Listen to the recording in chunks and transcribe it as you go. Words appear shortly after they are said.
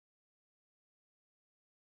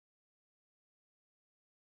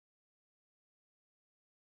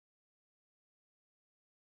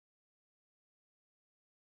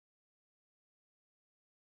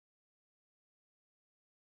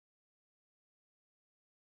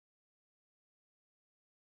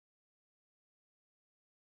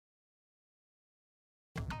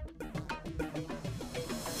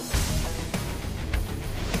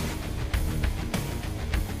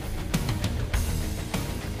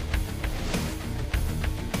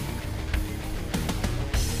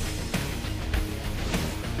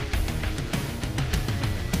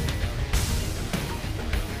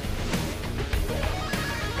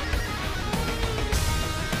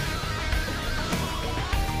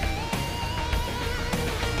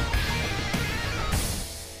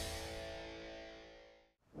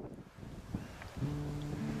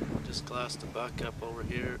lost a buck up over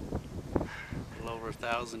here, a little over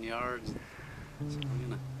 1,000 yards. So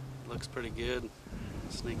looks pretty good.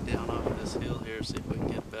 Sneak down off this hill here, see if we can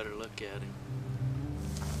get a better look at him.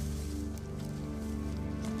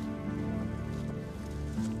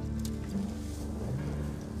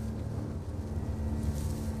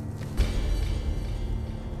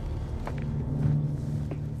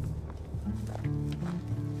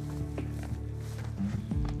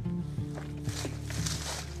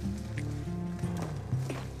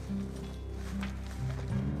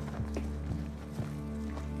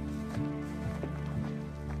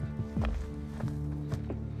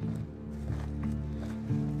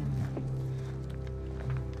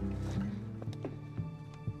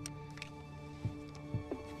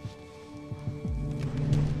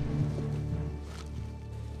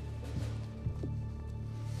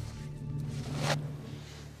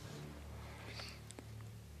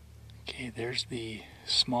 Okay, there's the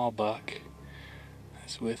small buck.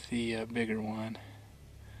 That's with the bigger one.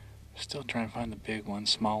 Still trying to find the big one.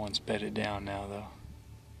 Small one's bedded down now, though.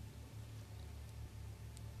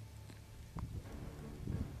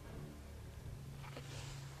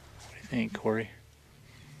 What do you think, Cory?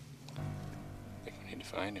 I think we need to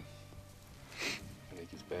find him. I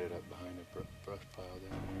think he's bedded up behind a brush pile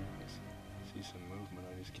down here. I see some movement,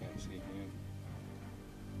 I just can't see him.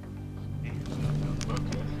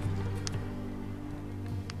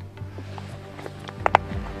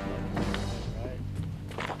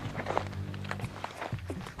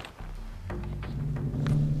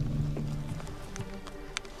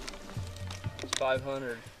 It's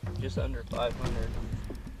 500, just under 500.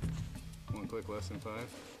 One click less than 5?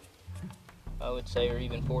 I would say, or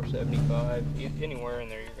even 475. Anywhere in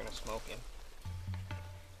there, you're gonna smoke him.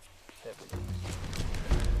 Take a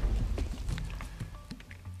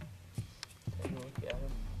look at him.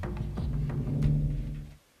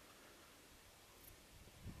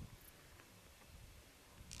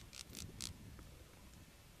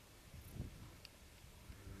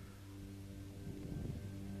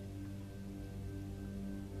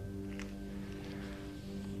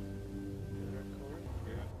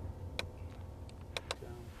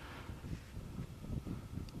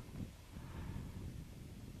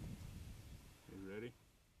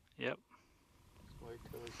 Yep. Just wait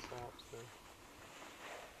till he stops there.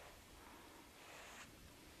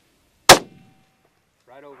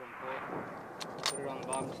 Right over him, Cory. Put it on the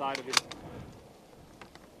bottom side of him.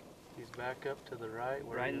 He's back up to the right.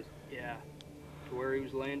 Where Right, yeah. To where he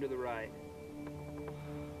was laying to the right.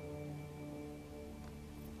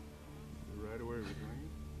 Right where he was laying?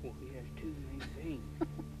 Well, he has two main things.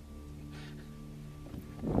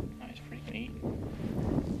 Nice freaking eating.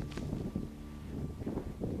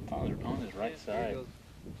 On his right side.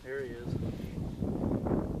 There he is.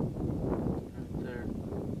 Right there.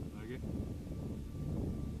 Like it?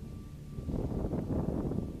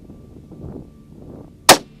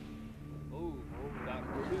 Oh, about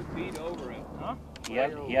 2 feet over him. Huh? He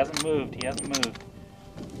hasn't moved. He hasn't moved.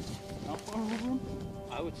 How far over him?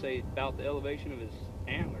 I would say about the elevation of his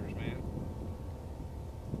antlers, man.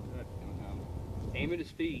 Aim at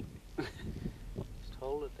his feet. Just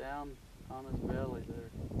hold it down on his belly there.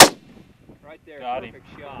 Right there, Got perfect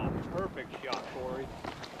shot. Perfect shot, Cory.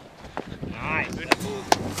 Nice. That bull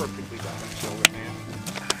perfectly down his shoulder, man.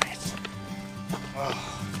 Nice. Oh.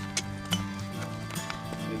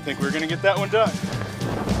 Didn't think we were going to get that one done.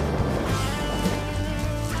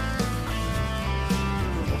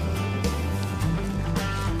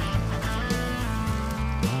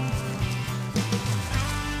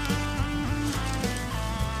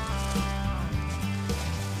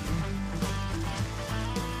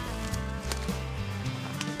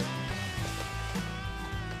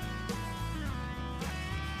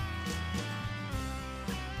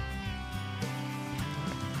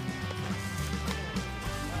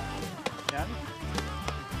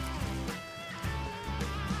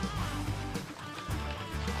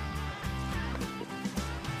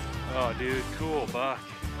 Oh, dude, cool buck.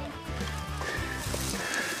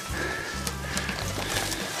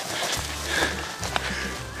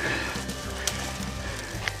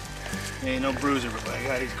 Ain't no bruiser, but my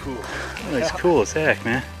God, he's cool. Oh, he's cool as heck,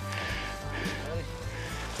 man.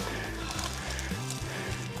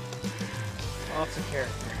 Lots of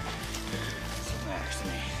character. Next to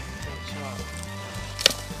me.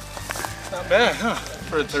 Not bad, huh?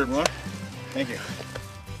 For a third one. Thank you.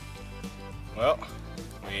 Well,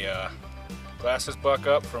 we glassed this buck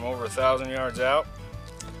up from over 1,000 yards out.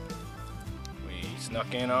 We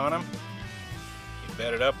snuck in on him. He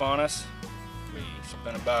bedded up on us. We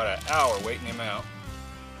spent about an hour waiting him out.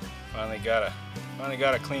 Finally got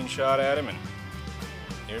a clean shot at him, and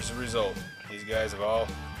here's the result. These guys have all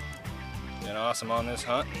been awesome on this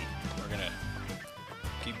hunt. We're gonna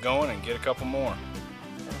keep going and get a couple more.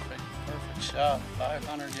 Perfect shot.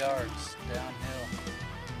 500 yards downhill.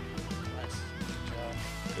 Nice. Good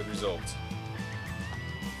job. Good results.